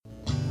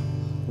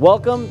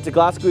Welcome to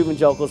Glasgow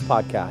Evangelicals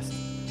Podcast.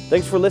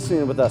 Thanks for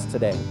listening with us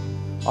today.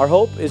 Our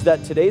hope is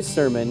that today's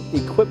sermon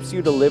equips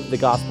you to live the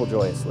gospel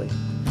joyously.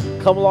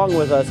 Come along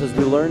with us as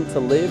we learn to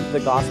live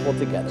the gospel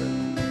together.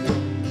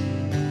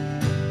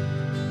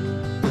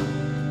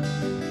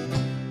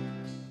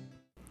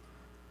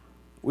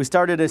 We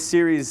started a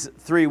series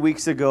 3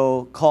 weeks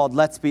ago called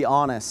Let's Be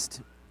Honest.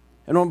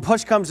 And when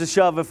push comes to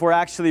shove, if we're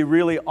actually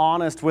really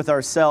honest with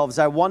ourselves,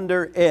 I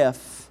wonder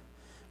if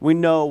we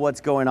know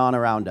what's going on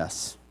around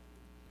us.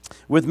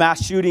 With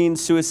mass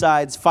shootings,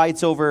 suicides,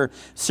 fights over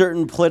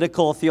certain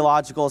political,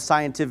 theological,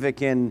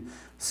 scientific, and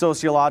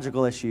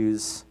sociological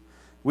issues,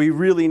 we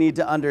really need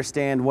to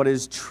understand what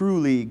is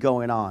truly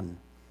going on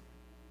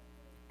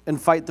and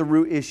fight the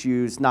root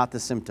issues, not the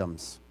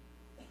symptoms.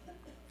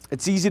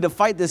 It's easy to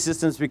fight the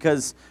symptoms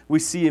because we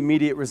see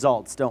immediate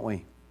results, don't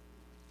we?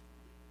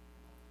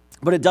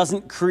 But it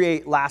doesn't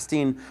create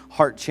lasting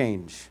heart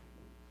change.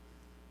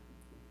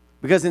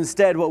 Because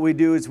instead what we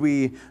do is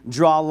we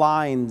draw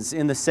lines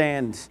in the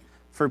sand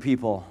for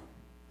people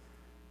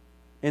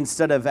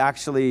instead of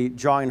actually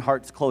drawing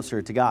hearts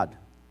closer to God.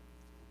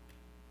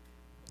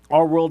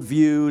 Our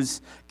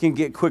worldviews can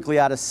get quickly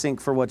out of sync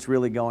for what's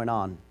really going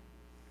on.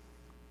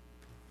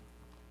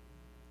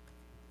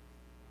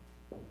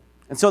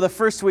 And so the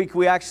first week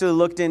we actually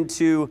looked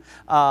into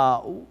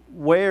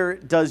where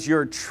does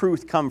your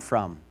truth come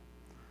from?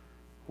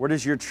 Where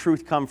does your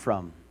truth come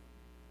from?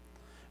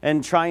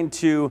 And trying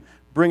to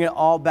bring it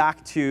all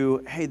back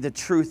to, hey, the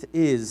truth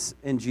is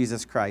in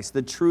Jesus Christ.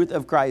 The truth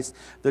of Christ,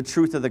 the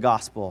truth of the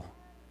gospel.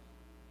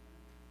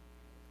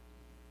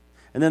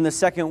 And then the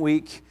second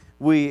week,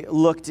 we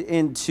looked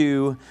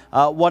into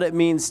what it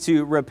means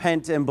to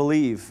repent and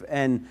believe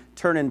and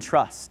turn and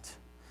trust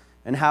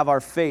and have our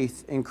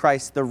faith in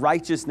Christ, the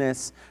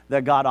righteousness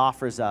that God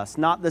offers us.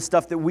 Not the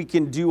stuff that we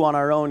can do on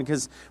our own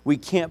because we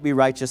can't be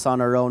righteous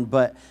on our own,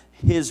 but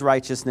His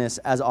righteousness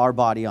as our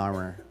body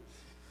armor.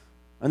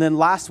 And then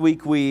last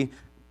week we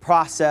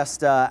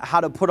processed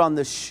how to put on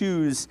the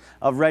shoes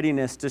of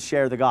readiness to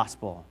share the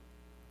gospel.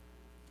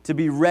 To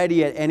be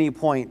ready at any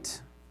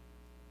point.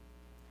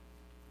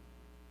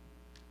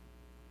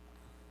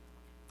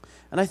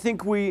 And I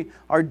think we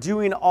are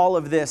doing all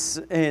of this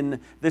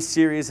in this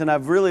series, and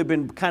I've really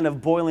been kind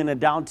of boiling it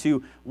down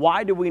to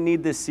why do we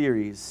need this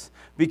series?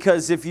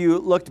 Because if you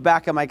looked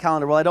back at my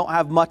calendar, well, I don't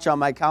have much on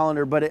my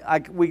calendar, but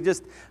we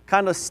just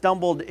kind of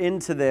stumbled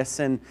into this.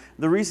 And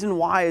the reason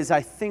why is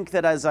I think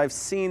that as I've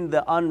seen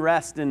the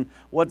unrest and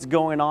what's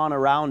going on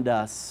around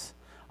us,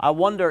 I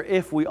wonder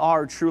if we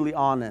are truly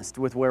honest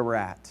with where we're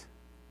at.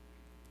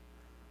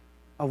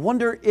 I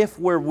wonder if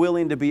we're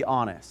willing to be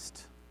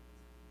honest.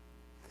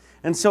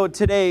 And so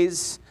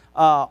today's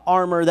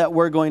armor that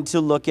we're going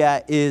to look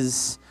at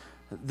is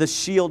the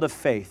shield of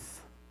faith.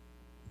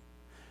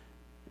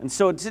 And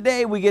so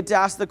today we get to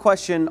ask the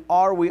question,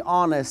 are we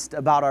honest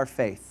about our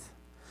faith?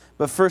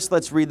 But first,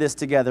 let's read this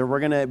together. We're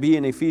going to be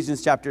in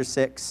Ephesians chapter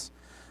 6,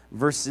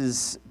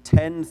 verses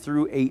 10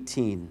 through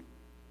 18.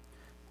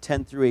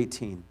 10 through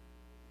 18.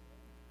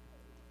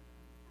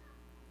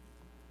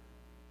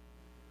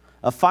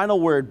 A final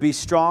word, be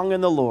strong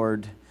in the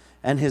Lord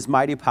and His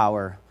mighty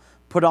power.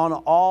 Put on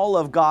all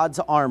of God's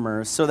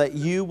armor so that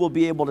you will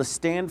be able to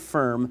stand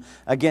firm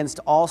against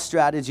all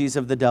strategies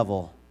of the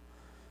devil.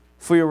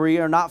 For we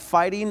are not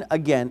fighting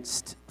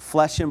against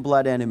flesh and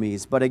blood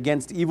enemies, but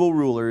against evil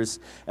rulers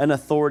and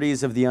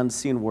authorities of the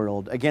unseen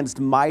world,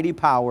 against mighty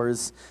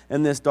powers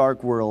in this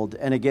dark world,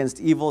 and against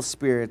evil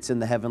spirits in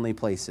the heavenly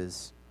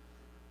places.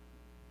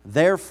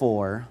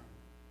 Therefore,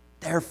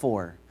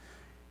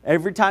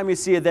 every time you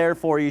see a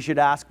therefore, you should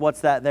ask,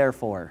 what's that there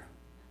for?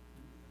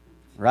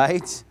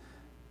 Right?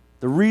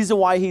 The reason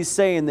why he's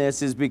saying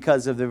this is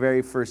because of the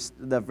very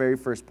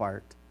first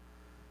part.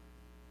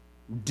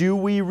 Do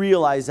we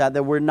realize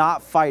that we're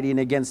not fighting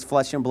against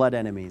flesh and blood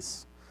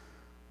enemies,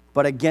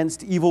 but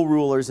against evil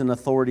rulers and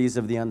authorities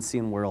of the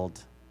unseen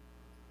world?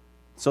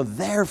 So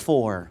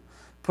therefore,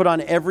 put on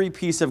every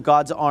piece of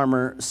God's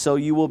armor so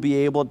you will be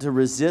able to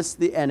resist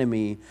the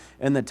enemy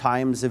in the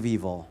times of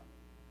evil.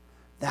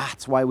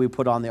 That's why we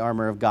put on the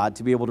armor of God,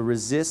 to be able to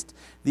resist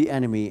the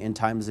enemy in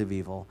times of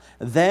evil.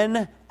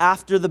 Then,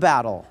 after the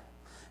battle,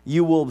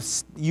 you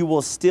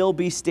will still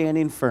be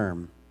standing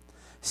firm.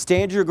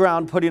 Stand your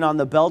ground, putting on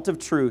the belt of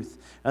truth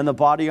and the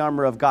body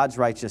armor of God's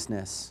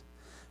righteousness.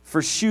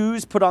 For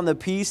shoes, put on the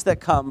peace that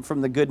come from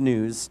the good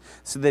news,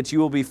 so that you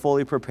will be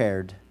fully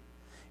prepared.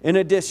 In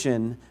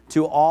addition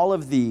to all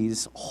of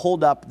these,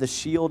 hold up the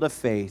shield of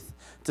faith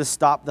to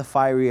stop the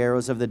fiery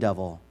arrows of the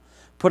devil.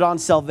 Put on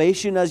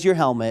salvation as your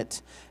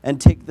helmet, and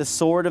take the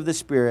sword of the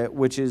Spirit,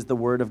 which is the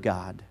word of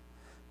God.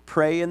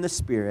 Pray in the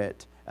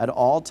Spirit at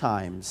all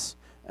times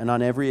and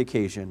on every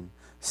occasion.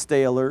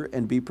 Stay alert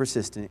and be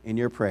persistent in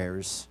your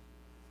prayers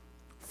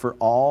for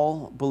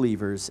all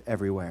believers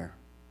everywhere.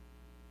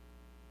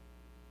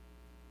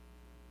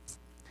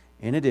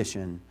 In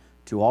addition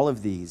to all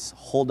of these,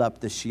 hold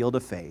up the shield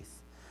of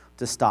faith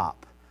to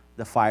stop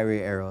the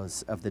fiery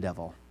arrows of the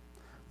devil.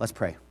 Let's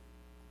pray.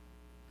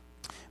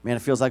 Man,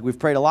 it feels like we've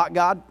prayed a lot,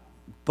 God,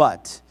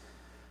 but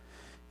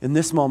In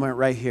this moment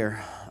right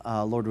here,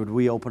 Lord, would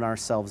we open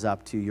ourselves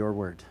up to your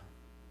word?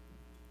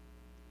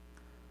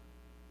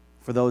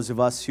 For those of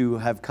us who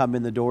have come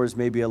in the doors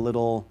maybe a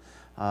little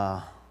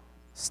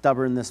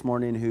stubborn this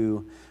morning,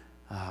 who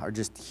are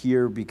just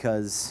here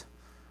because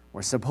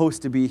we're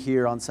supposed to be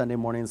here on Sunday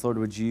mornings, Lord,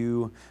 would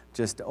you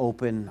just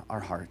open our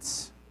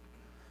hearts?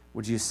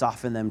 Would you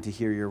soften them to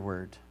hear your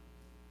word?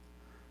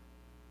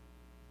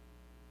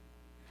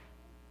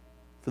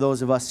 For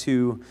those of us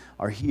who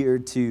are here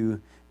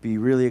to be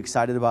really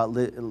excited about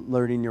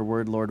learning your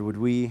word, Lord, would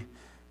we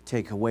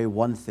take away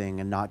one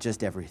thing and not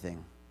just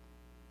everything?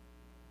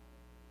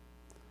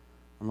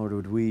 And Lord,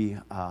 would we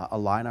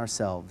align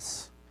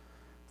ourselves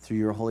through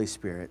your Holy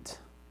Spirit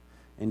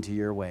into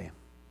your way?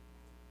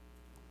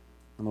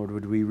 And Lord,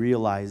 would we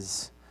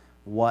realize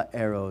what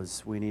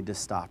arrows we need to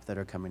stop that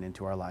are coming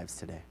into our lives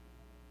today?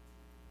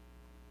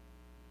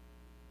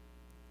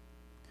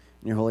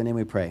 In your holy name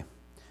we pray.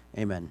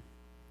 Amen.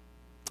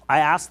 I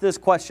asked this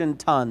question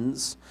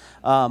tons,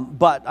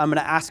 but I'm going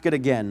to ask it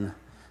again.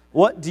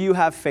 What do you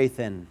have faith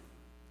in?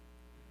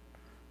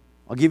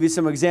 I'll give you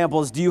some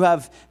examples. Do you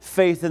have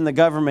faith in the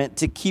government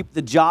to keep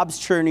the jobs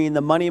churning, the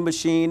money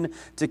machine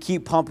to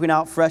keep pumping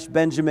out fresh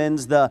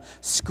Benjamins, the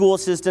school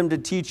system to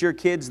teach your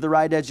kids the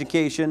right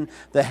education,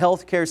 the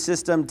healthcare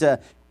system to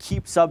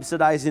keep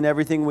subsidizing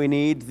everything we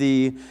need,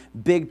 the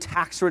big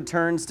tax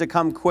returns to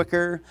come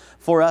quicker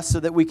for us so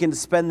that we can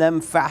spend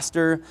them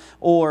faster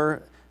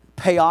or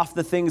pay off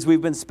the things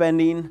we've been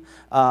spending?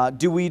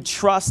 Do we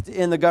trust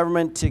in the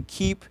government to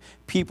keep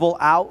people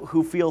out who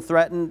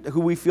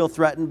we feel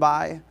threatened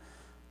by?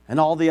 And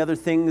all the other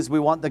things we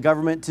want the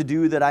government to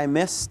do that I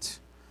missed?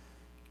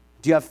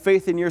 Do you have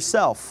faith in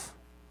yourself?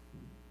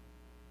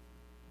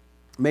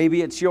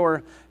 Maybe it's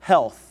your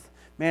health.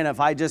 Man,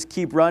 if I just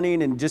keep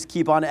running and just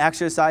keep on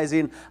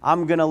exercising,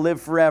 I'm going to live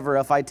forever.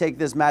 If I take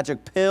this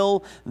magic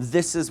pill,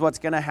 this is what's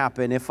going to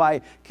happen. If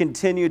I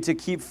continue to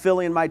keep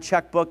filling my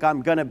checkbook,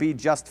 I'm going to be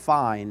just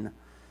fine.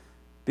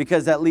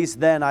 Because at least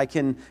then I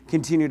can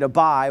continue to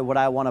buy what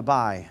I want to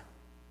buy.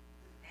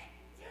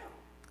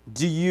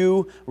 Do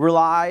you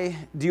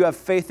have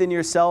faith in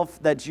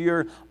yourself that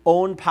your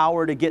own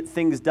power to get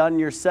things done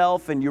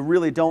yourself and you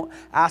really don't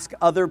ask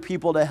other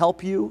people to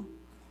help you?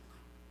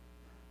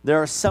 There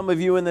are some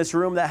of you in this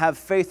room that have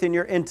faith in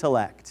your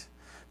intellect.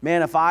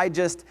 Man, if I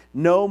just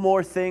know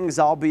more things,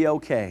 I'll be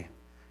okay.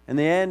 In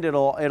the end,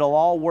 it'll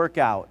all work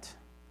out.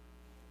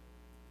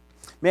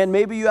 Man,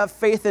 maybe you have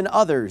faith in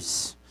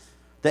others,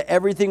 that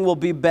everything will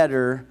be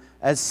better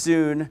as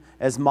soon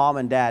as mom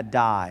and dad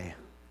die.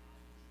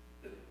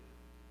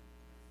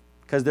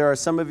 Because there are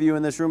some of you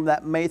in this room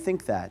that may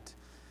think that.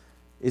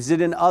 Is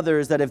it in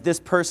others that if this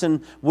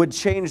person would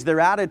change their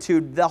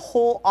attitude, the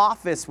whole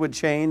office would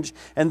change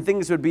and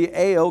things would be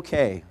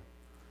A-okay?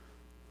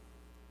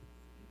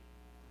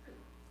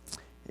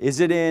 Is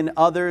it in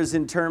others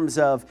in terms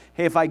of,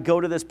 hey, if I go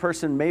to this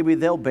person, maybe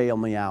they'll bail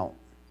me out.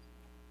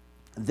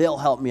 They'll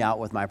help me out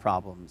with my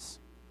problems.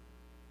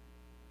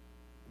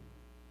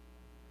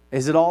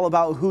 Is it all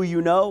about who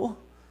you know?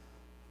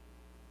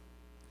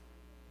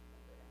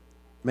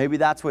 Maybe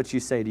that's what you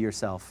say to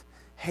yourself.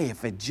 Hey,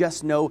 if I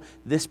just know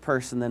this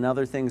person, then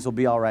other things will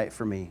be all right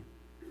for me.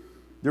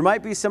 There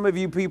might be some of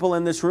you people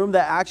in this room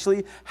that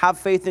actually have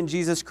faith in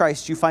Jesus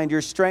Christ. You find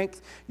your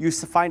strength, you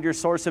find your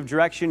source of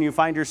direction, you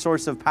find your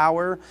source of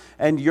power,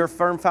 and your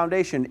firm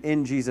foundation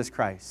in Jesus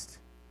Christ.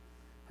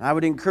 And I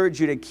would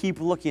encourage you to keep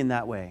looking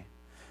that way.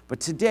 But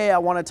today I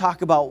want to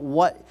talk about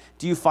what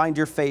do you find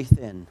your faith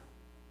in?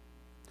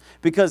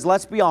 Because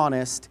let's be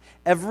honest,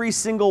 every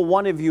single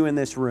one of you in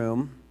this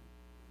room,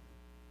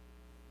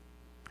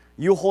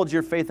 you hold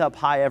your faith up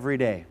high every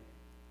day.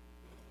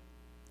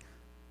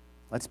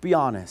 Let's be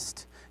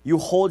honest. You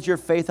hold your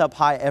faith up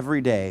high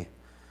every day,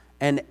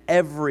 and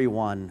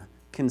everyone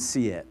can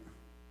see it.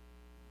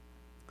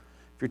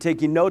 If you're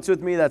taking notes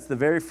with me, that's the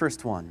very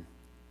first one.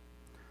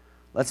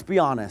 Let's be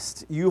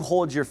honest. You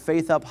hold your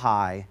faith up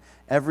high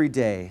every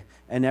day,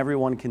 and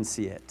everyone can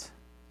see it.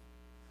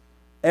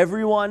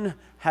 Everyone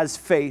has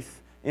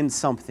faith in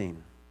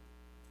something.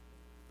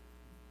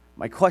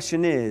 My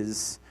question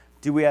is,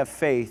 do we have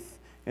faith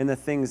in the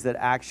thing that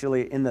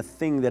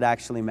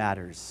actually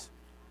matters?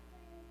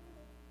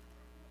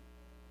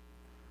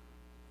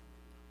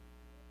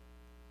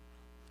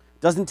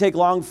 Doesn't take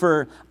long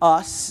for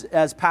us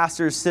as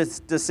pastors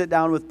to sit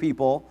down with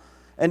people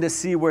and to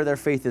see where their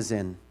faith is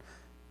in.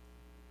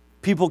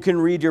 People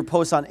can read your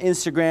posts on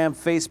Instagram,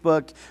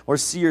 Facebook, or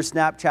see your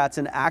Snapchats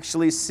and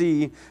actually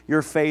see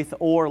your faith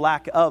or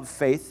lack of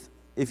faith,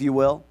 if you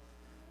will.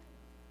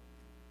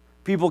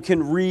 People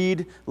can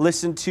read,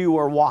 listen to,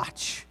 or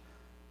watch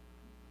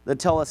that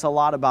tell us a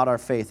lot about our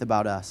faith,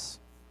 about us.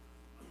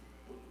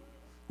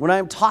 When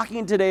I'm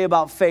talking today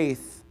about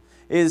faith,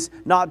 is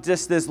not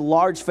just this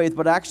large faith,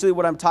 but actually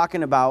what I'm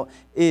talking about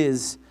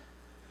is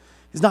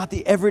not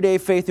the everyday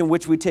faith in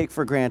which we take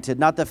for granted,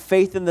 not the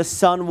faith in the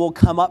sun will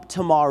come up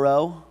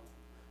tomorrow.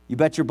 You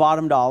bet your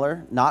bottom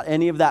dollar, not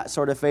any of that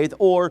sort of faith.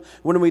 Or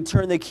when we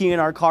turn the key in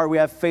our car, we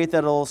have faith that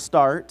it'll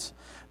start.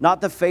 not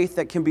the faith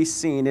that can be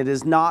seen. It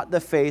is not the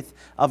faith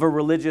of a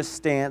religious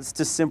stance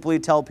to simply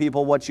tell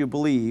people what you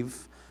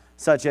believe,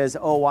 such as,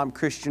 oh, I'm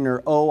Christian,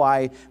 or oh,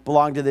 I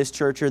belong to this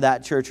church or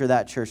that church or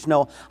that church.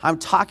 No, I'm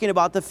talking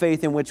about the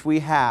faith in which we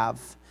have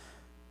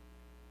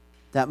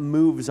that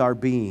moves our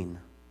being,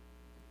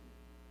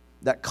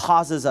 that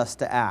causes us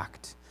to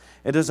act.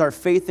 It is our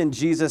faith in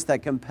Jesus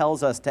that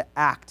compels us to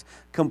act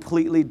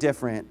completely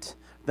different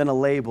than a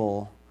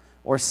label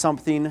or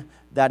something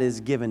that is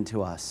given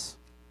to us.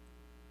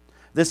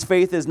 This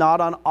faith is not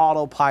on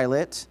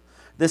autopilot.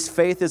 This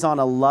faith is on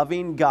a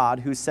loving God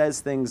who says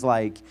things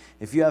like,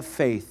 if you have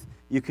faith,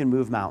 you can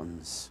move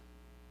mountains.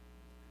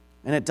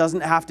 And it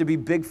doesn't have to be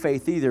big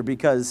faith either,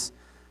 because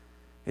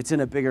it's in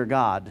a bigger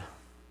God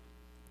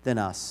than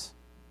us.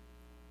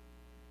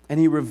 And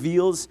he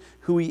reveals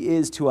who he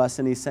is to us,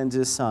 and he sends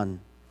his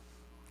son.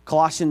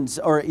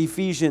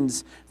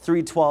 Ephesians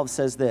 3:12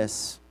 says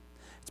this: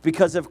 it's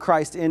because of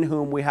Christ in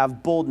whom we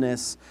have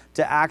boldness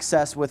to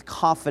access with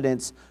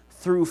confidence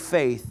through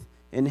faith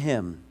in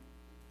him.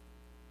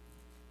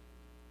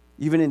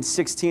 Even in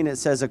 16 it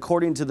says,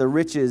 according to the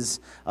riches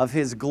of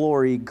his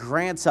glory,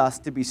 grants us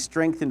to be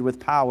strengthened with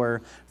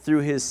power through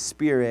his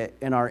Spirit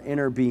in our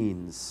inner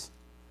beings.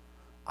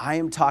 I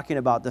am talking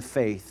about the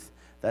faith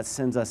that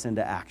sends us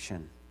into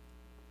action,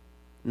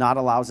 not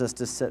allows us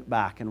to sit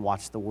back and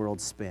watch the world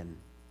spin.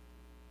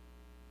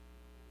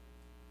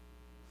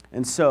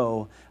 And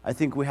so I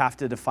think we have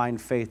to define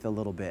faith a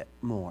little bit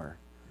more.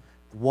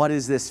 What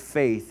is this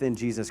faith in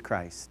Jesus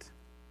Christ?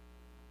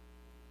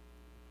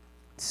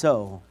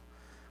 So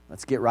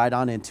let's get right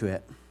on into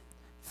it.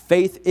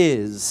 Faith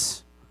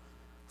is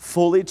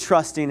fully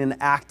trusting and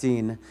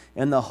acting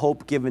in the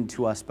hope given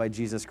to us by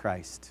Jesus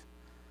Christ.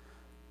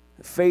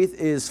 Faith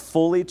is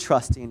fully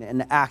trusting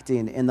and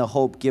acting in the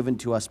hope given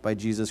to us by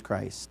Jesus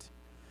Christ.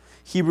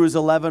 Hebrews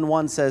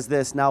 11:1 says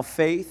this, now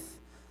faith,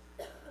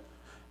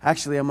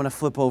 actually I'm going to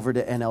flip over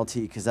to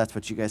NLT because that's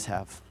what you guys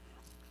have.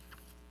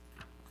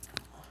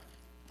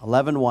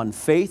 11:1,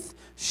 faith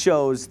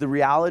shows the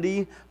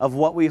reality of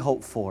what we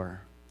hope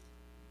for.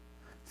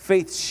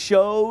 Faith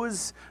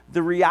shows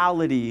the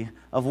reality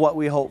of what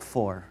we hope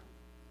for.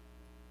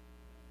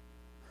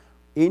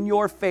 In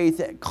your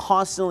faith,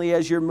 constantly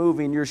as you're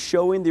moving, you're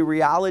showing the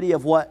reality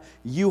of what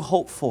you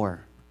hope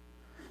for.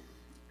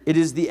 It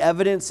is the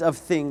evidence of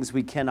things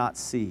we cannot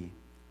see.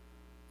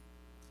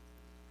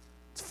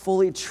 It's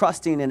fully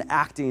trusting and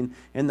acting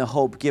in the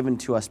hope given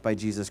to us by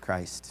Jesus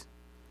Christ.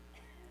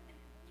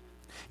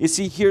 You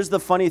see, here's the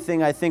funny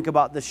thing I think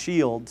about the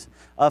shield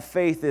of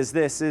faith is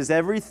this, is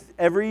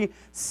every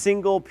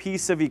single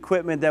piece of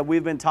equipment that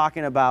we've been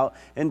talking about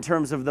in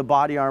terms of the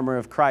body armor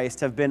of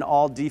Christ have been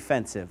all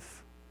defensive.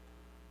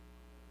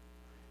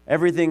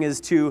 Everything is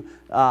to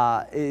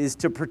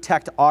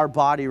protect our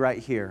body right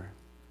here.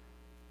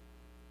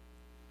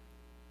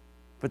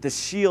 But the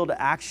shield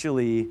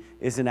actually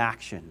is an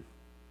action.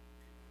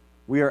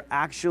 We are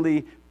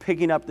actually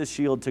picking up the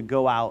shield to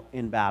go out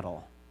in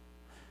battle.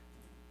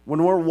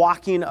 When we're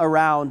walking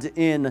around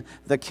in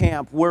the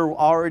camp, we're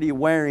already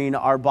wearing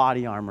our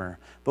body armor.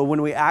 But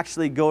when we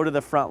actually go to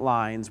the front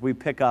lines, we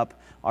pick up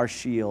our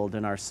shield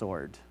and our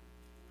sword.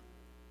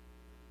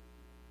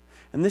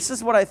 And this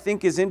is what I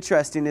think is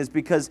interesting, is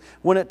because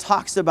when it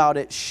talks about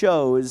it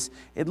shows,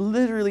 it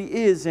literally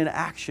is in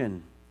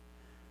action.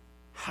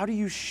 How do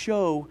you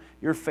show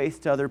your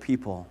faith to other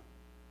people?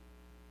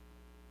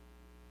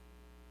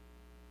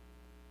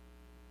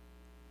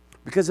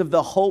 Because of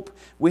the hope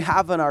we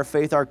have in our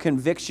faith, our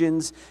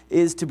convictions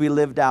is to be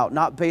lived out,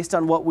 not based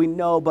on what we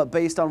know, but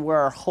based on where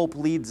our hope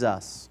leads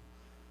us.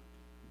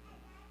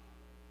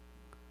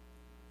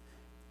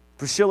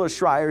 Priscilla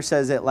Schreier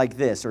says it like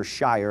this, or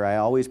Shire, I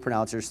always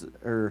pronounce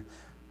her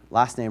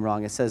last name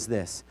wrong. It says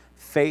this: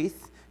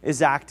 faith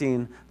is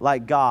acting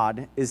like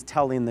God is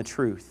telling the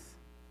truth.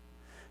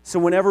 So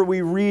whenever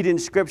we read in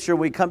Scripture,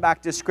 we come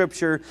back to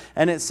Scripture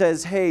and it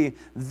says, hey,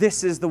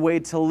 this is the way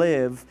to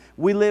live.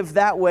 We live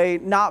that way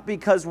not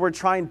because we're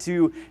trying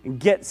to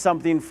get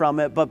something from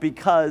it, but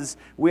because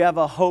we have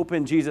a hope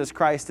in Jesus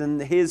Christ,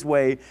 and his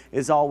way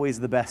is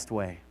always the best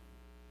way.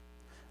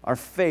 Our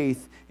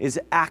faith is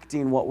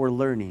acting what we're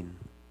learning.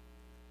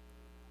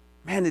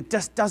 Man, it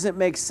just doesn't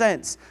make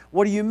sense.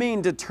 What do you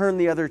mean to turn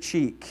the other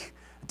cheek?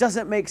 It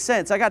doesn't make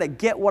sense. I got to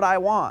get what I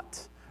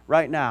want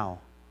right now.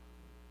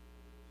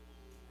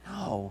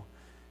 No,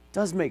 it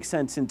does make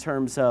sense in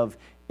terms of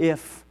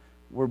if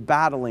we're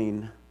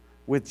battling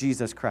with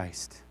Jesus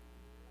Christ.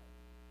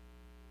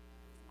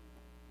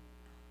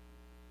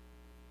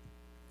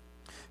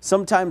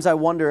 Sometimes I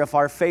wonder if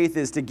our faith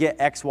is to get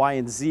X, Y,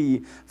 and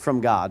Z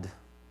from God.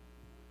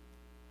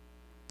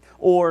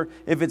 Or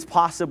if it's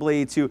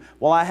possibly to,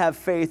 well, I have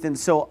faith, and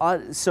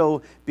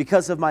so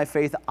because of my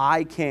faith,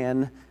 I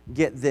can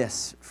get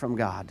this from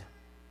God.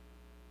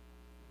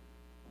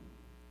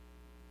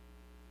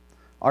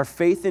 Our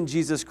faith in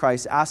Jesus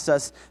Christ asks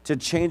us to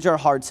change our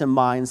hearts and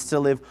minds to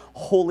live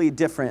wholly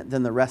different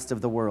than the rest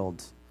of the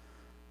world.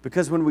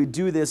 Because when we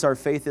do this, our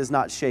faith is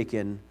not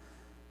shaken.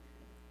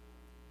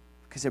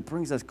 because it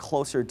brings us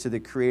closer to the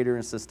creator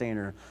and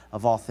sustainer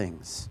of all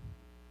things.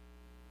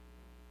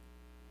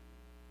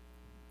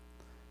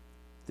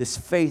 This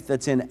faith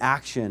that's in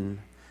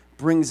action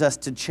brings us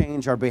to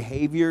change our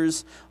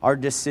behaviors, our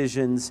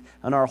decisions,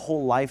 and our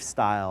whole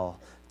lifestyle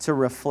to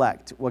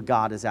reflect what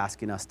God is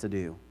asking us to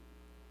do.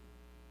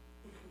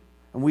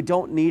 And we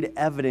don't need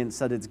evidence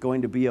that it's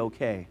going to be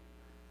okay.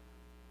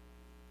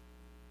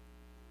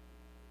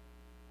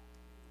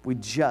 We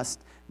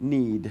just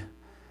need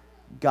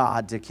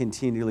God to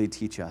continually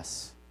teach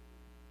us.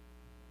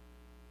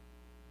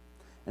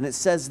 And it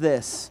says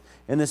this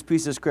in this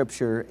piece of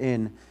scripture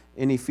in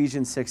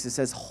Ephesians 6. It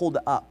says, hold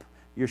up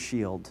your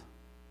shield.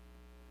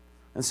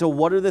 And so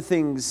what are the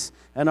things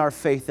in our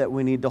faith that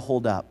we need to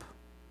hold up?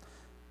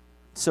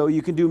 So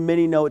you can do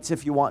mini notes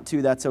if you want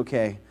to, that's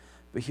okay.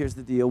 But here's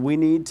the deal. We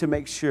need to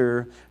make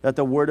sure that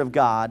the Word of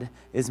God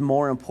is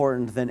more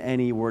important than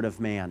any word of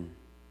man.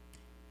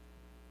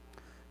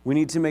 We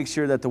need to make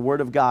sure that the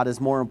Word of God is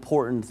more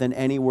important than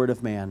any word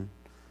of man.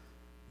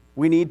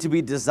 We need to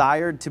be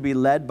desired to be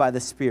led by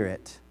the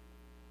Spirit,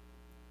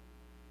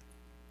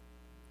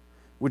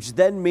 which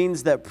then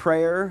means that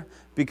prayer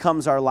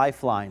becomes our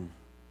lifeline,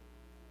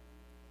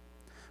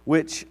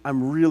 which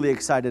I'm really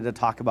excited to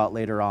talk about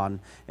later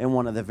on in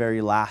one of the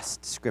very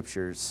last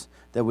scriptures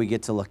that we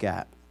get to look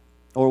at,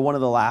 or one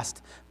of the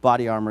last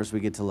body armors we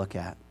get to look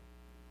at.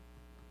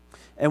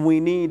 And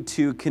we need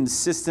to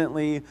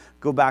consistently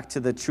go back to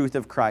the truth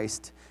of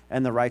Christ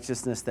and the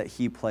righteousness that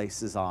He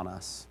places on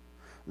us.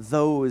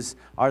 Those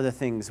are the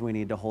things we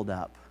need to hold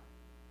up.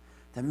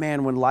 That,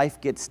 man, when life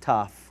gets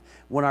tough,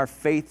 when our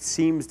faith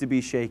seems to be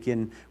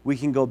shaken, we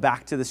can go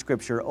back to the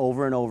Scripture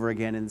over and over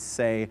again and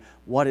say,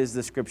 what is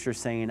the Scripture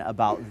saying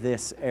about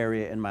this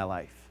area in my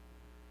life?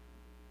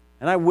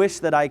 And I wish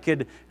that I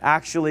could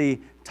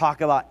actually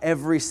talk about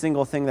every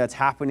single thing that's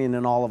happening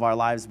in all of our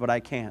lives, but I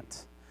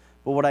can't.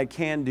 But what I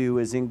can do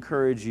is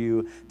encourage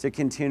you to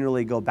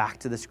continually go back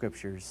to the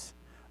Scriptures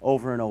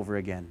over and over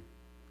again.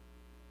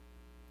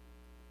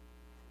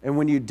 And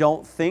when you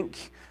don't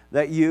think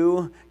that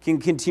you can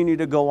continue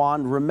to go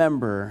on,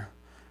 remember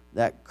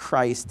that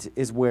Christ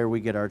is where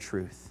we get our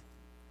truth.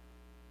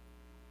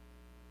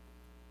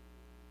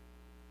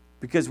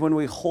 Because when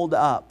we hold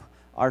up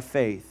our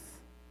faith,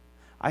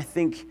 I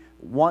think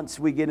once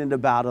we get into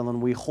battle and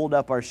we hold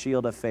up our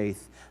shield of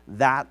faith,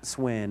 that's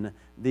when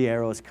the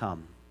arrows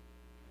come.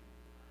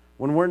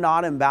 When we're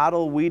not in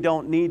battle, we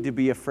don't need to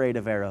be afraid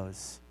of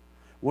arrows.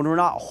 When we're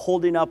not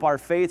holding up our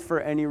faith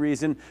for any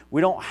reason, we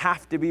don't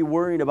have to be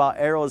worried about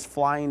arrows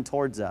flying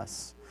towards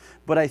us.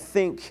 But I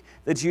think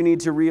that you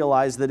need to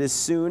realize that as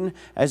soon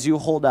as you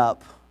hold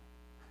up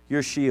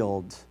your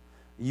shield,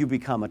 you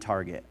become a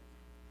target.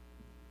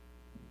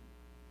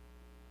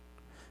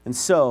 And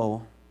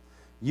so,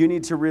 you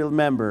need to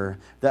remember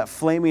that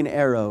flaming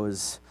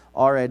arrows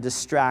are a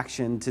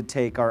distraction to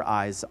take our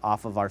eyes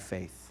off of our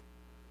faith.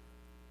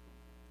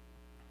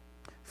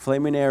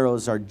 Flaming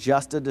arrows are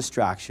just a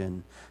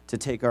distraction to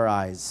take our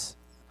eyes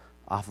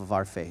off of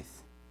our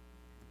faith.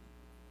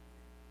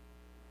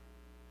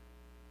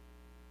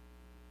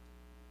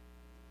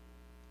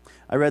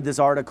 I read this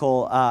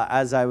article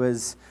as I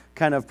was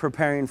kind of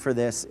preparing for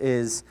this.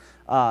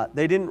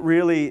 They didn't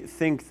really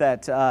think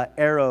that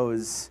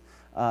arrows,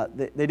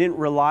 they didn't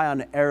rely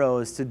on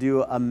arrows to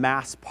do a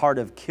mass part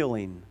of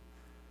killing.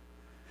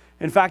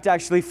 In fact,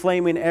 actually,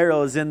 flaming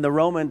arrows in the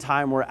Roman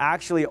time were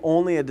actually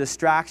only a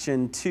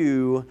distraction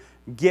to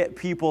get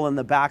people in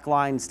the back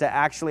lines to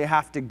actually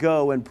have to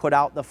go and put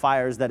out the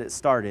fires that it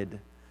started.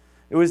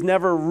 It was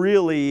never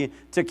really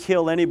to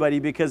kill anybody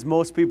because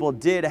most people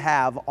did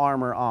have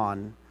armor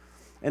on.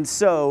 And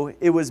so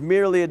it was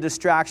merely a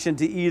distraction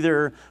to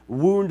either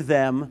wound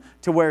them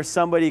to where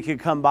somebody could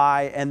come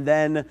by and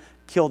then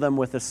kill them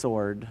with a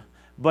sword.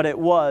 But it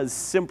was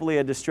simply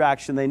a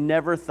distraction. They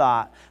never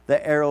thought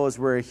that arrows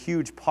were a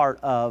huge part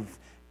of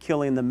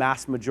killing the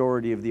mass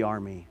majority of the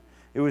army.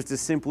 It was to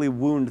simply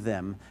wound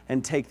them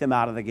and take them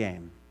out of the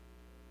game.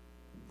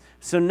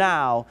 So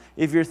now,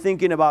 if you're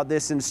thinking about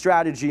this in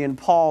strategy, and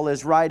Paul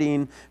is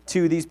writing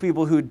to these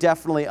people who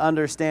definitely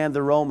understand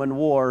the Roman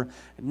war,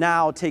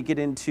 now take it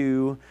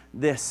into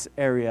this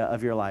area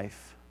of your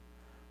life.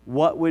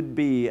 What would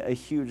be a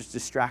huge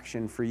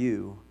distraction for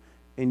you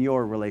in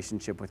your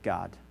relationship with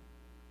God?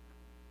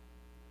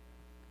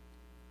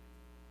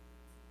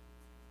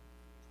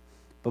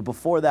 But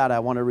before that, I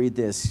want to read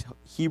this.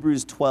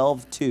 Hebrews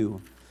 12:2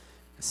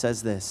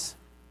 says this.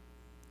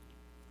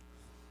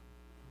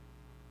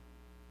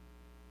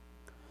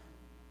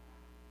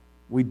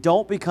 We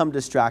don't become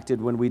distracted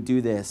when we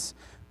do this.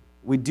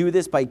 We do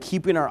this by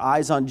keeping our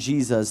eyes on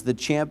Jesus, the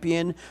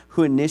champion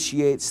who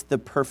initiates the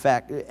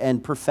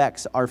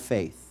perfects our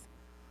faith.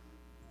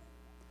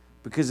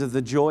 Because of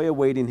the joy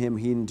awaiting him,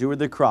 he endured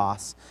the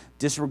cross,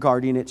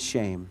 disregarding its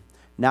shame.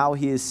 Now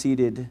he is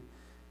seated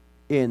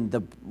in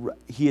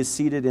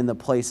the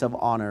place of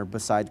honor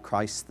beside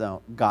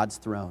God's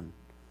throne.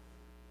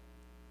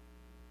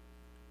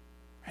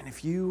 And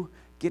if you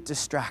get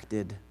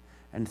distracted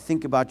and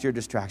think about your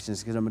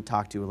distractions, because I'm going to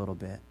talk to you a little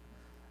bit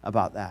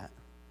about that.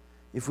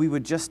 if we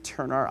would just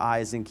turn our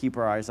eyes and keep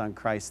our eyes on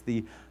Christ,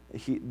 the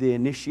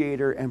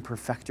initiator and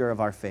perfecter of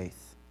our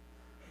faith,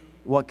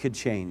 what could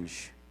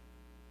change?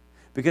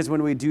 Because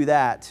when we do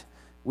that,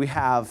 we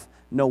have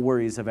no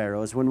worries of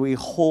arrows. When we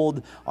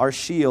hold our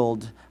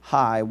shield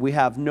high, we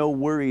have no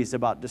worries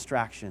about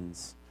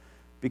distractions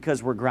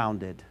because we're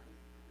grounded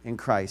in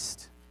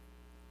Christ.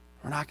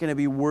 We're not going to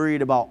be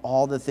worried about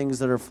all the things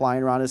that are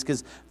flying around us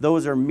because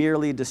those are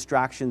merely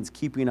distractions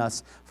keeping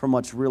us from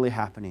what's really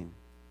happening.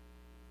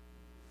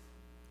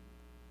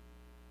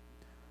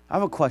 I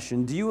have a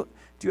question. Do you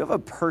have a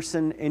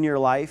person in your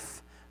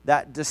life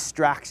that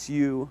distracts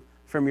you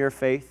from your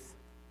faith?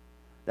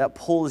 That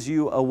pulls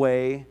you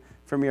away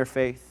from your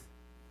faith?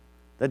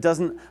 That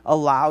doesn't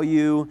allow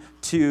you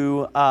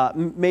to,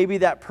 maybe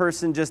that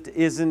person just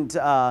isn't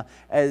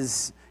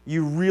as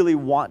you really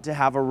want to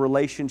have a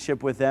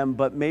relationship with them,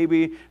 but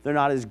maybe they're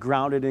not as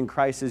grounded in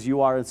Christ as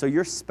you are, and so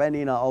you're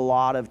spending a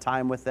lot of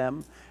time with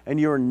them, and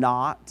you're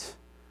not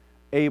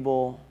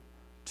able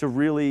to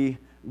really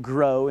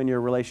grow in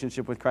your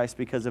relationship with Christ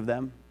because of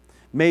them.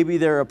 Maybe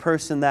they're a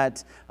person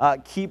that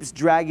keeps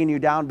dragging you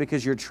down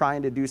because you're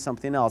trying to do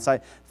something else. I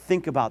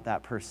think about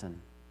that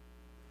person.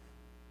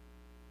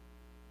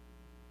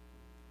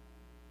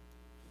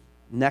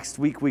 Next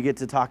week, we get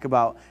to talk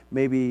about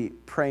maybe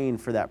praying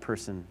for that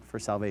person for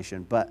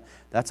salvation. But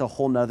that's a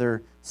whole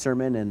nother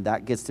sermon, and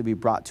that gets to be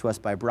brought to us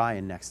by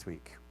Brian next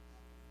week.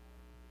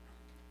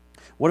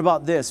 What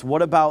about this?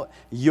 What about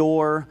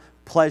your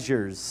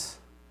pleasures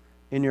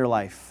in your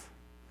life?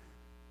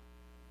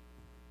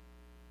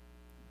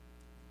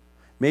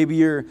 Maybe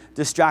you're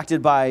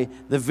distracted by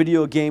the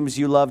video games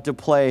you love to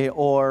play,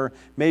 or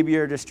maybe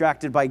you're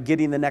distracted by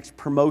getting the next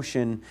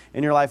promotion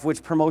in your life,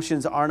 which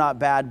promotions are not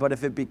bad, but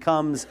if it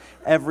becomes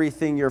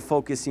everything you're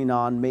focusing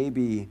on,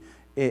 maybe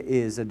it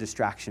is a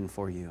distraction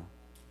for you.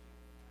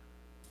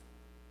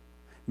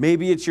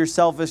 Maybe it's your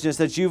selfishness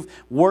that you've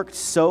worked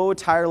so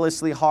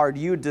tirelessly hard,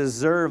 you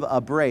deserve a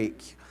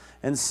break.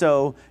 And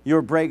so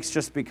your breaks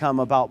just become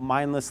about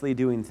mindlessly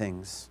doing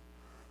things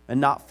and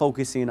not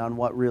focusing on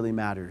what really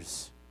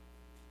matters.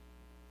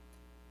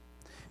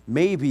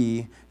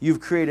 Maybe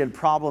you've created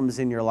problems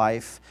in your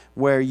life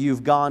where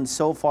you've gone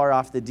so far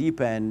off the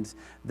deep end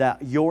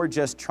that you're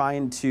just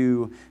trying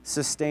to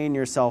sustain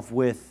yourself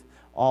with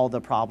all the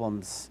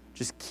problems.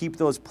 Just keep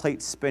those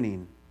plates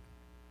spinning.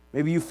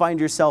 Maybe you find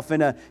yourself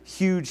in a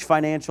huge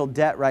financial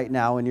debt right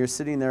now and you're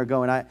sitting there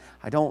going, I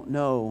don't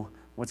know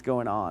what's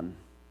going on.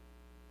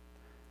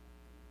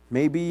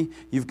 Maybe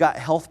you've got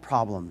health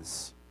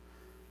problems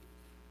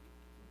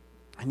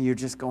and you're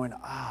just going,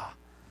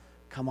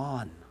 come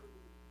on.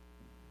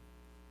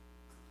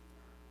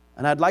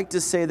 And I'd like to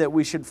say that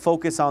we should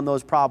focus on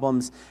those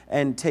problems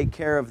and take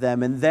care of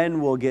them, and then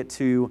we'll get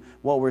to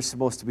what we're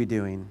supposed to be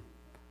doing.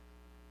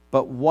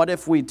 But what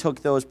if we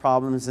took those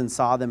problems and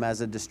saw them as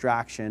a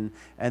distraction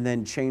and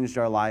then changed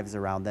our lives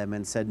around them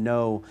and said,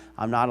 no,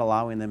 I'm not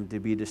allowing them to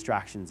be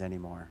distractions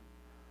anymore.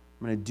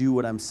 I'm going to do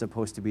what I'm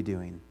supposed to be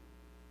doing.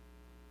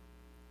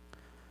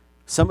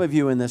 Some of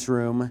you in this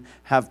room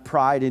have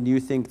pride and you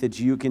think that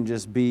you can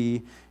just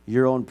be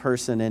your own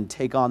person and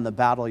take on the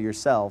battle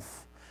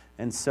yourself.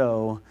 And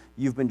so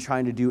you've been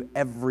trying to do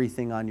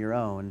everything on your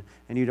own,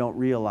 and you don't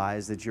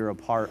realize that you're a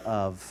part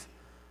of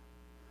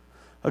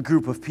a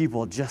group of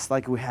people just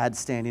like we had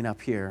standing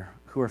up here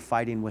who are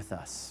fighting with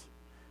us.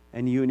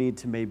 And you need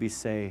to maybe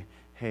say,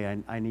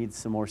 hey, I need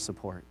some more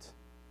support.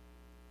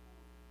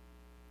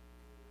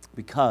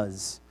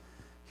 Because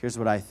here's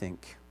what I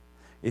think.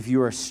 If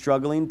you are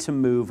struggling to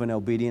move in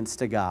obedience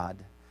to God,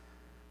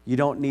 you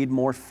don't need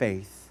more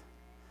faith.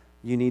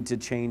 You need to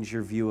change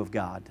your view of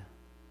God.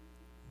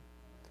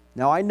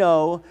 Now, I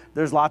know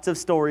there's lots of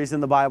stories in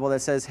the Bible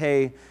that says,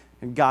 hey,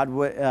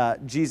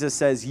 Jesus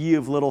says, ye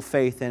of little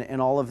faith, and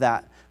all of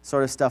that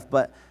sort of stuff.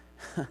 But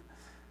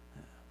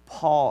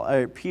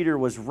Peter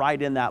was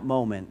right in that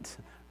moment,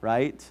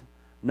 right?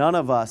 None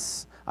of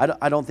us,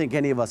 I don't think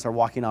any of us are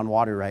walking on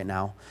water right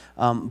now.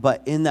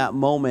 But in that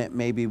moment,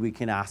 maybe we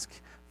can ask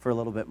for a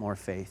little bit more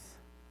faith.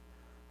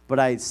 But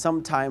I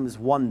sometimes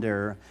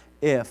wonder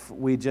if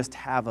we just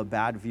have a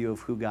bad view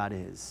of who God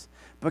is.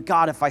 But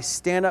God, if I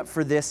stand up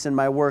for this in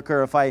my work,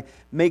 or if I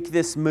make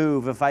this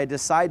move, if I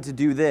decide to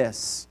do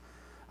this,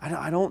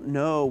 I don't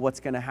know what's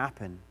going to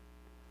happen.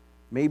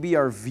 Maybe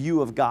our view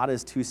of God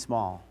is too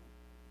small.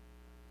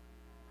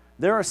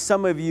 There are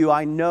some of you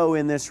I know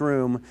in this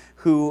room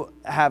who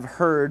have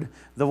heard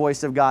the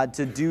voice of God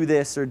to do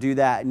this or do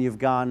that, and you've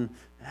gone,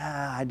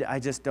 I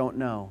just don't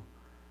know.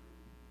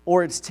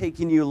 Or it's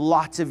taken you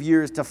lots of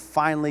years to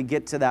finally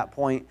get to that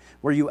point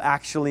where you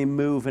actually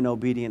move in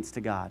obedience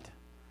to God.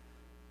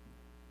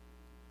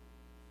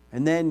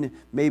 And then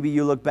maybe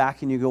you look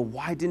back and you go,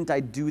 why didn't I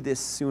do this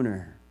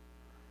sooner?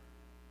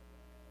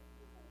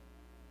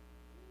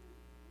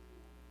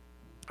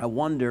 I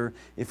wonder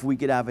if we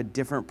could have a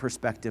different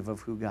perspective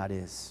of who God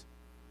is.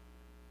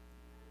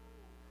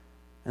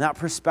 And that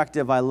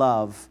perspective I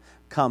love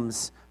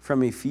comes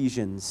from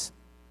Ephesians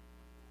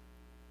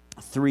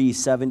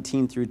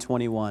 3:17 through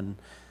 21.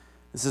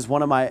 This is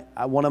one of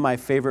my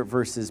favorite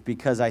verses,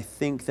 because I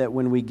think that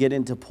when we get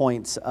into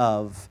points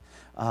of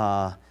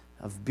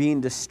being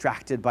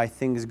distracted by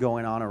things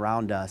going on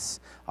around us,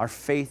 our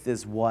faith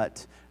is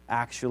what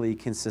actually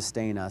can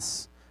sustain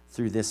us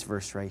through this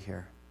verse right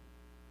here.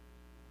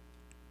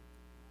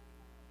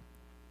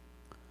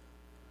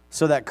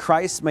 So that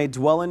Christ may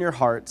dwell in your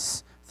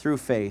hearts through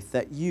faith,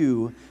 that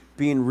you,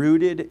 being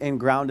rooted and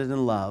grounded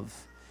in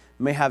love,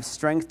 may have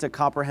strength to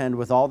comprehend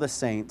with all the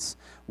saints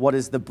what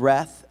is the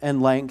breadth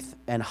and length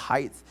and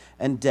height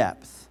and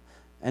depth,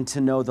 and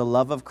to know the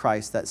love of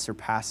Christ that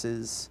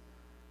surpasses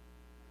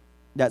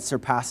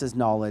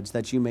knowledge,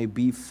 that you may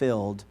be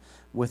filled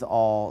with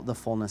all the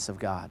fullness of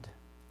God.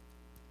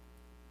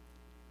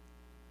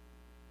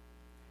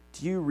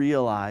 Do you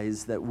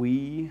realize that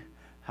we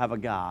have a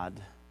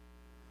God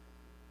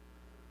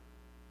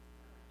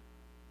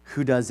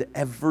who does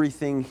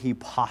everything he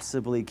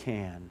possibly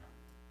can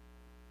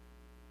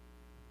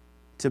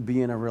to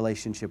be in a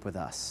relationship with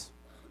us?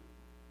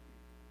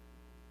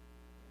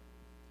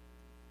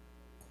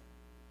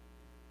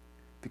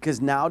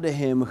 Because now to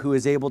him who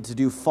is able to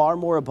do far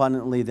more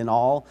abundantly than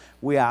all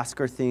we ask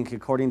or think,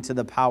 according to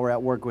the power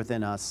at work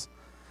within us,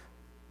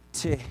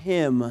 to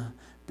him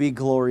be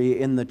glory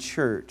in the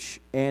church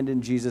and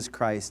in Jesus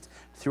Christ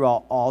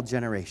throughout all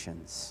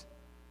generations.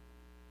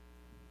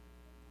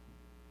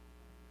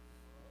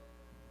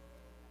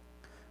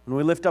 When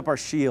we lift up our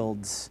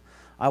shields,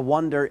 I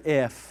wonder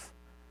if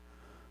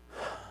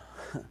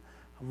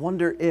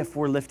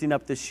we're lifting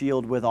up the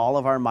shield with all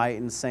of our might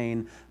and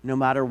saying, no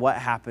matter what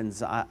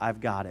happens,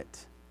 I've got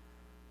it.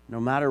 No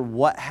matter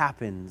what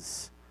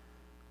happens,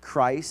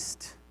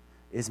 Christ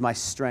is my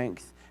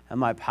strength and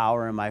my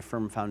power and my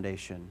firm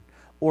foundation.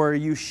 Or are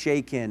you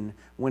shaken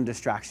when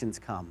distractions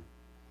come?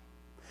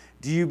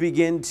 Do you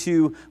begin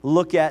to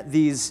look at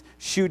these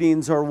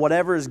shootings or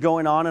whatever is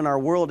going on in our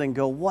world and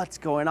go, what's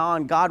going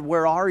on? God,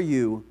 where are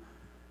you?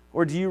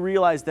 Or do you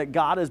realize that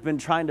God has been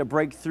trying to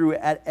break through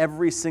at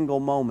every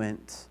single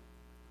moment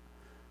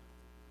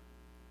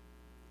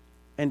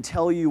and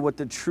tell you what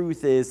the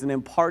truth is and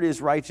impart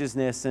his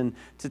righteousness and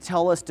to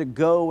tell us to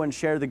go and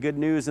share the good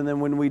news? And then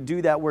when we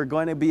do that, we're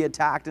going to be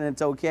attacked, and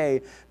it's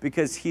okay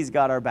because he's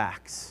got our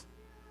backs.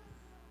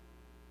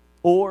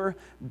 Or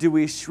do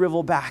we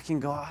shrivel back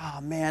and go, oh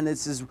man,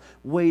 this is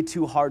way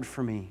too hard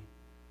for me.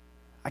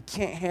 I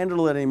can't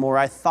handle it anymore.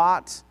 I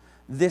thought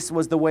this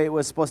was the way it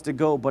was supposed to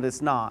go, but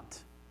it's not.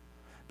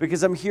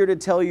 Because I'm here to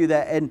tell you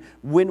that, and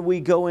when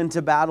we go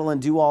into battle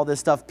and do all this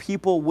stuff,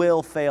 people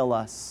will fail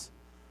us.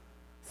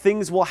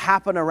 Things will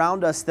happen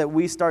around us that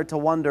we start to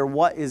wonder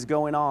what is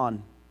going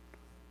on.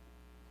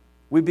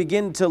 We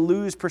begin to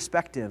lose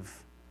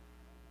perspective.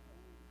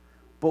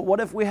 But what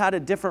if we had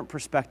a different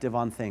perspective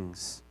on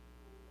things?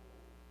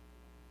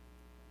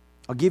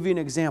 I'll give you an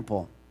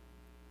example.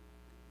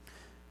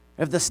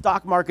 If the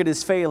stock market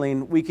is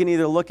failing, we can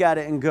either look at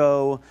it and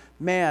go,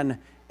 man,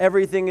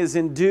 everything is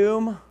in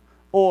doom,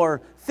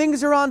 or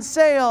things are on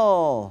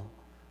sale,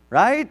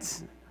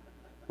 right?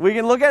 We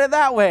can look at it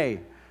that way.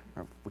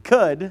 Or we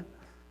could.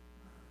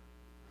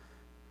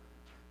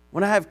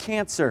 When I have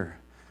cancer,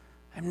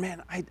 and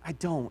man, I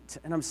don't,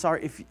 and I'm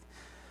sorry if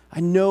I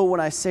know when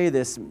I say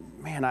this,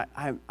 man,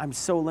 I'm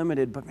so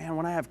limited, but man,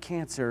 when I have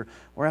cancer,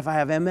 or if I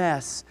have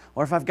MS,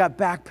 or if I've got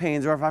back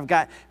pains, or if I've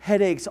got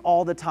headaches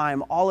all the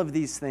time, all of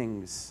these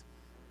things,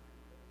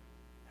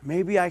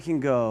 maybe I can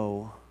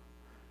go,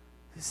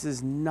 this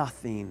is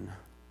nothing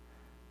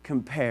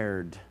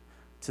compared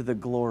to the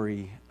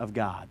glory of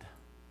God.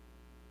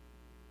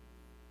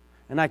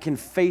 And I can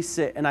face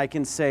it and I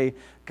can say,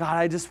 God,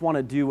 I just want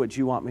to do what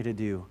you want me to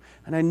do.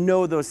 And I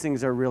know those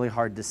things are really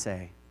hard to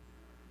say.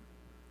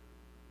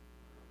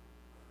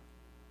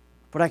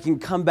 But I can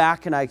come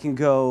back and I can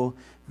go,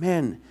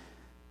 man,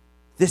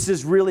 this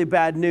is really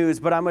bad news,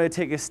 but I'm going to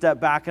take a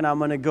step back and I'm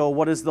going to go,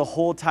 what is the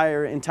whole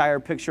entire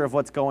picture of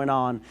what's going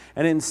on?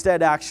 And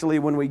instead, actually,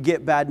 when we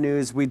get bad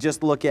news, we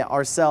just look at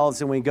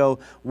ourselves and we go,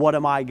 what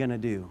am I going to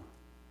do?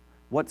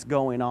 What's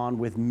going on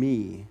with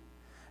me?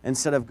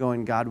 Instead of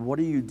going, God, what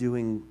are you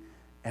doing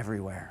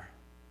everywhere?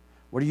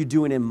 What are you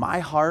doing in my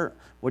heart?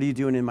 What are you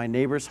doing in my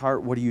neighbor's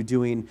heart? What are you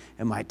doing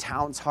in my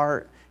town's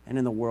heart and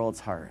in the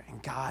world's heart?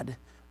 And God,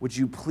 would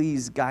you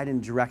please guide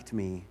and direct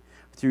me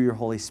through your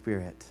Holy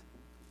Spirit?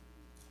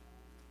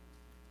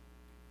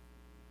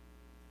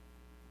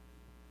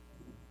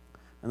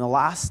 And the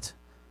last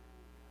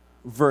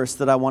verse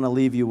that I want to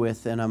leave you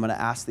with, and I'm going to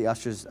ask the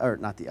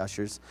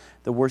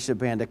worship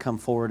band to come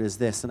forward, is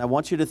this. And I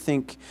want you to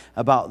think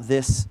about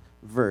this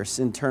verse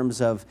in terms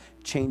of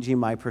changing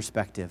my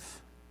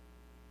perspective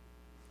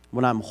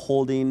when I'm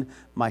holding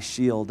my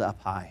shield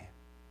up high.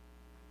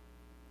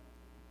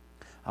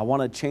 I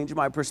want to change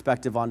my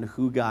perspective on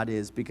who God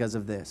is because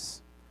of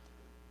this.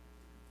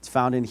 It's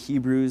found in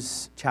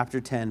Hebrews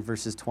chapter 10,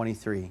 verses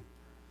 23.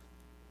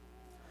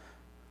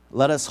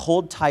 Let us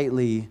hold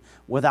tightly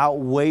without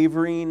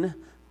wavering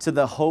to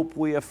the hope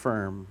we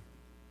affirm.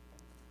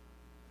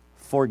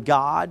 For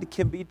God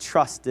can be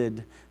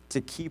trusted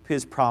to keep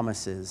his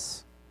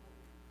promises.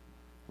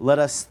 let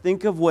us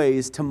think of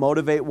ways to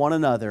motivate one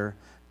another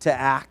to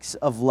acts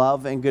of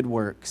love and good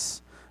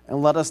works.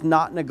 And let us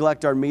not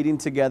neglect our meeting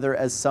together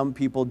as some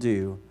people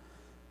do,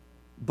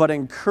 but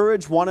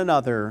encourage one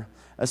another,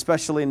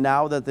 especially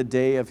now that the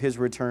day of his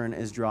return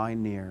is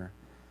drawing near.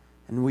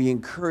 And we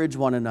encourage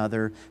one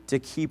another to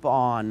keep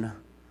on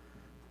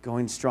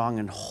going strong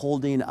and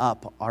holding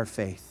up our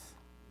faith.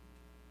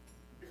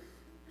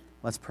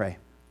 Let's pray.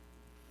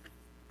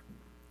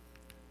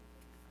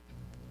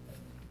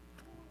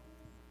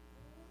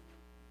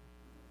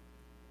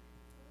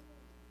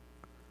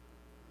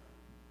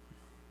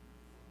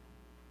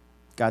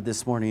 God,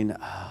 this morning,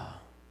 I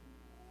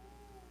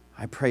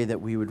pray that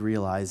we would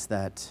realize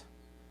that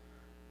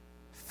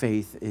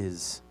faith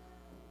is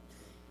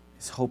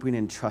hoping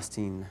and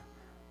trusting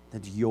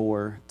that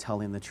you're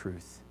telling the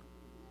truth.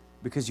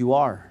 Because you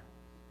are.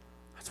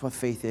 That's what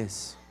faith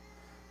is.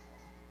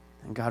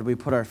 And God, we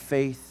put our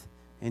faith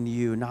in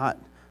you, not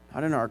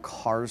in our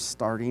cars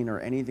starting or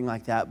anything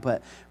like that,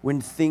 but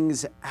when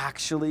things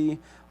actually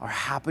are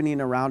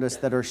happening around us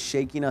that are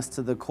shaking us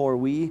to the core,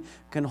 we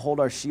can hold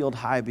our shield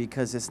high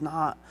because it's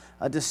not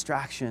a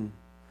distraction.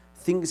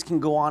 Things can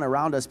go on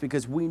around us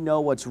because we know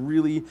what's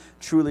really,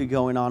 truly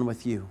going on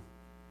with you.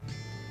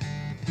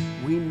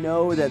 We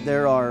know that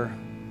there are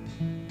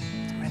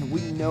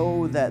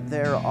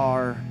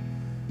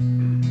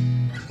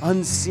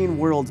unseen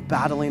worlds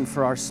battling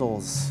for our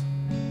souls.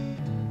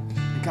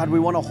 God, we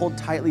want to hold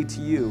tightly to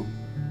you.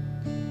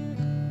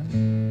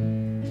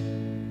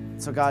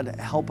 So God,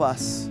 help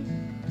us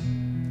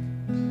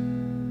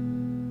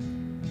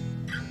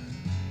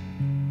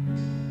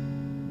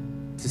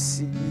to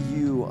see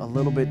you a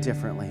little bit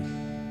differently.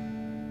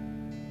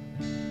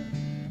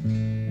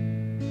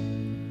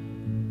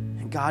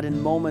 And God,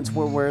 in moments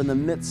where we're in the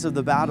midst of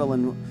the battle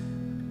and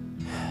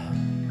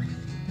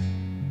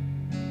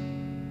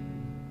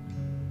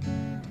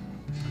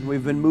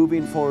we've been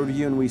moving forward with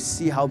you and we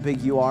see how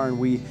big you are and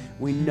we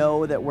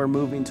know that we're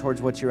moving towards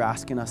what you're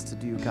asking us to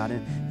do, God.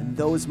 In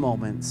those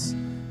moments,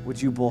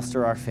 would you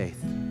bolster our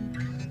faith?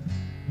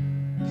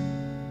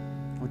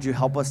 Would you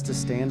help us to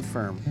stand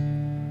firm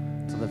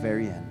to the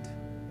very end?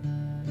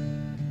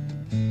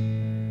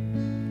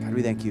 God,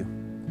 we thank you.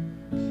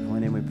 In your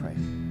name we pray.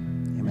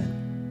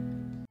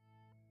 Amen.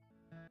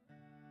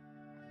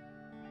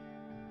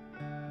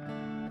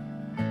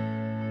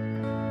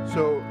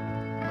 So,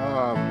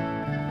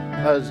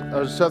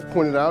 as Seth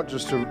pointed out,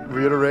 just to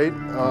reiterate,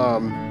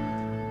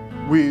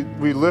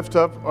 we lift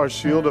up our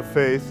shield of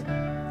faith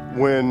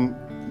when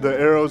the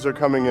arrows are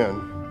coming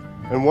in.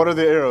 And what are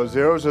the arrows? The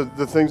arrows are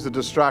the things that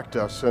distract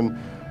us. And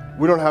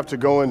we don't have to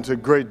go into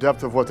great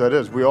depth of what that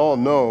is. We all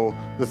know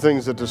the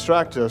things that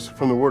distract us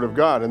from the Word of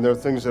God. And there are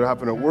things that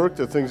happen at work,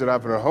 there are things that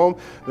happen at home,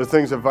 there are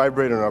things that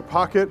vibrate in our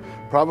pocket,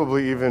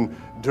 probably even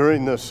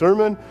during the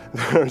sermon.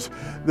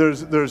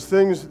 There's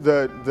things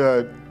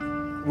that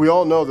we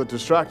all know that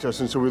distract us,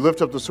 and so we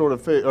lift up the shield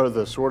of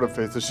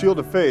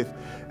faith.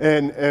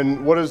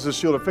 And what is the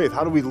shield of faith?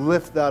 How do we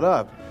lift that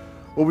up?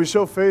 Well, we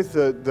show faith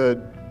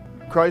that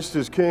Christ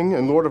is King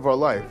and Lord of our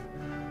life.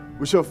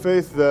 We show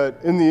faith that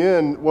in the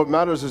end, what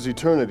matters is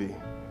eternity.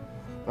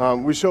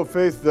 We show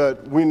faith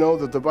that we know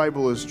that the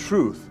Bible is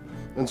truth.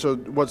 And so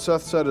what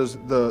Seth said is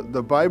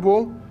the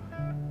Bible,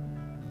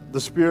 the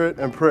Spirit,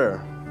 and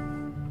prayer.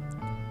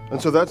 And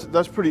so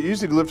that's pretty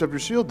easy to lift up your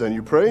shield then.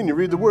 You pray and you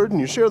read the Word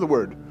and you share the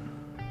Word.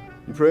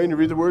 You pray and you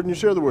read the Word and you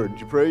share the Word.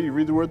 You pray, you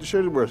read the Word, you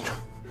share the Word.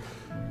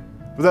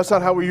 But that's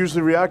not how we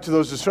usually react to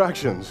those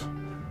distractions.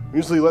 We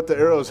usually let the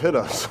arrows hit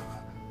us.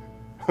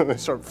 And they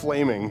start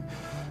flaming.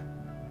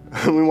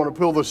 And we want to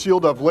pull the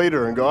shield up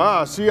later and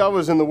go, see, I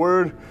was in the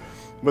Word,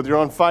 but you're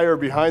on fire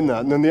behind that.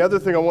 And then the other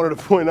thing I wanted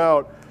to point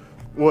out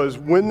was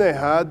when they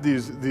had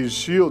these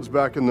shields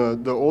back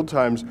in the old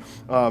times,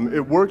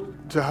 it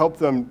worked to help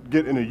them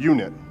get in a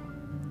unit.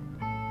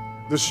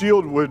 The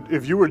shield would,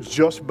 if you were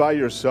just by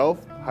yourself,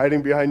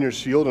 hiding behind your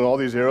shield and all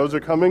these arrows are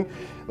coming,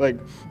 like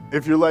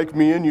if you're like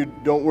me and you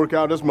don't work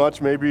out as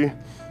much, maybe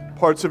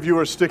parts of you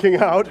are sticking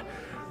out,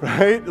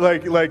 right?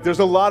 Like there's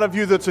a lot of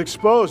you that's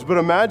exposed. But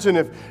imagine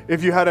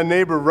if you had a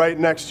neighbor right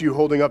next to you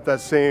holding up that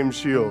same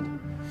shield,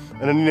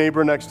 and a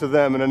neighbor next to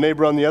them, and a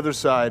neighbor on the other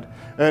side,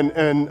 and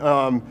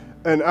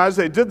as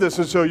they did this,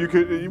 and so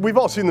we've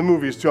all seen the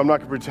movies too. I'm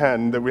not going to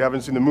pretend that we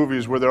haven't seen the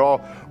movies where they're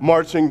all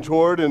marching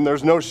toward and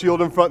there's no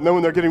shield in front, and then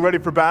when they're getting ready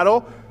for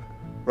battle,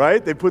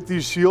 right? They put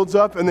these shields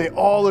up and they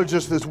all are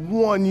just this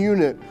one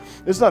unit.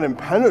 It's not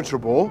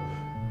impenetrable.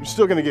 You're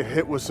still going to get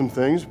hit with some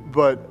things,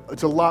 but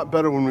it's a lot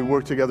better when we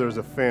work together as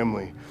a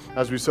family.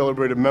 As we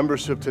celebrated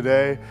membership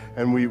today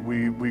and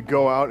we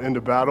go out into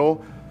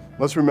battle,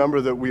 let's remember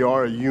that we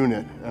are a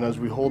unit. And as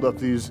we hold up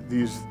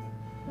the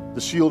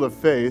shield of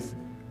faith,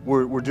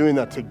 we're doing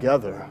that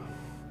together.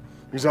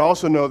 Because I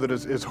also know that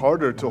it's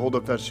harder to hold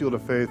up that shield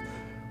of faith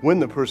when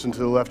the person to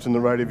the left and the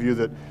right of you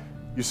that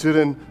you sit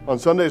in on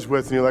Sundays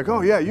with and you're like,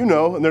 oh yeah, you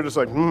know, and they're just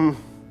like,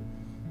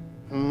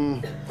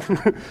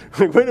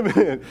 like, wait a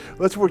minute,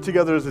 let's work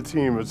together as a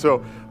team. And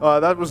so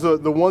that was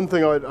the one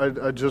thing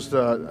I just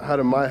had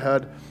in my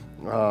head.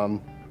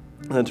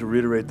 And then to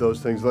reiterate those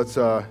things, let's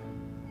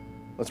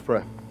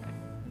pray.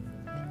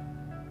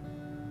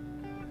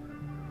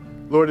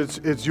 Lord,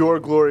 it's your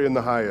glory in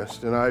the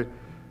highest, and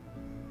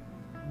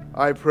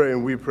I pray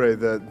and we pray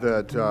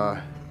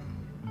that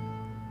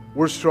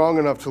we're strong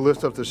enough to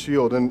lift up the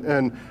shield.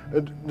 And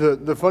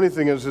the funny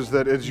thing is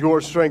that it's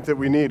your strength that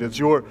we need. It's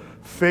your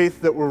faith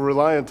that we're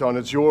reliant on.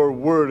 It's your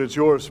word. It's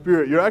your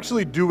spirit. You're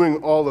actually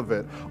doing all of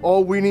it.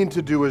 All we need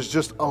to do is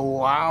just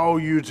allow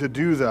you to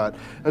do that.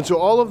 And so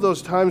all of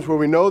those times where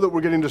we know that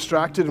we're getting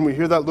distracted and we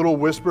hear that little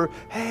whisper,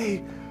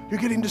 hey, you're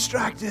getting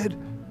distracted.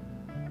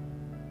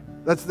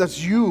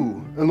 That's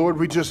you. And Lord,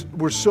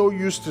 we're so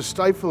used to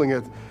stifling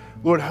it.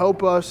 Lord,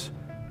 help us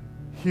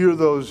hear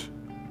those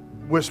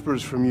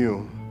whispers from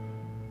you.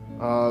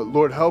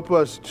 Lord, help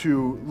us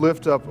to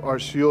lift up our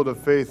shield of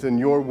faith in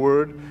your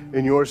word,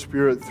 in your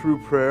spirit, through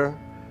prayer.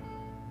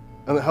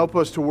 And help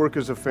us to work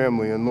as a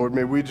family. And Lord,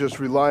 may we just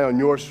rely on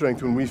your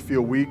strength when we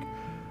feel weak,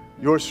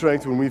 your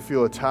strength when we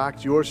feel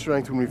attacked, your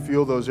strength when we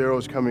feel those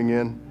arrows coming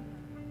in.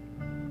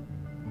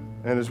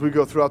 And as we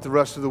go throughout the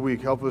rest of the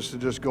week, help us to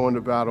just go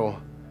into battle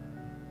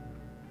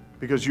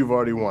because you've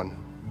already won.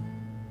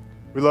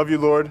 We love you,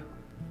 Lord.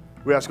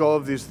 We ask all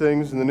of these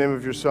things in the name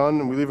of your Son,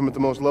 and we leave him at the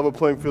most level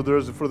playing field there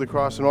is at the foot of the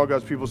cross, and all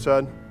God's people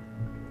said,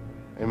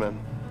 amen.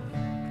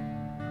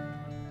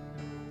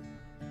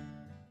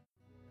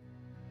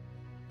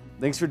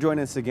 Thanks for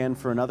joining us again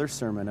for another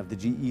sermon of the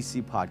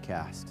GEC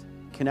podcast.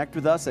 Connect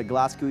with us at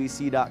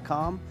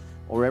GlasgowEC.com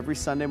or every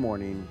Sunday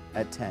morning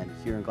at 10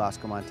 here in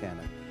Glasgow,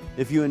 Montana.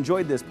 If you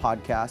enjoyed this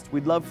podcast,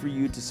 we'd love for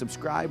you to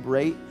subscribe,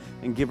 rate,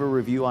 and give a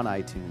review on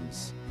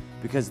iTunes,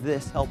 because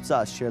this helps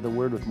us share the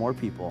word with more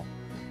people.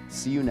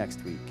 See you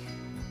next week.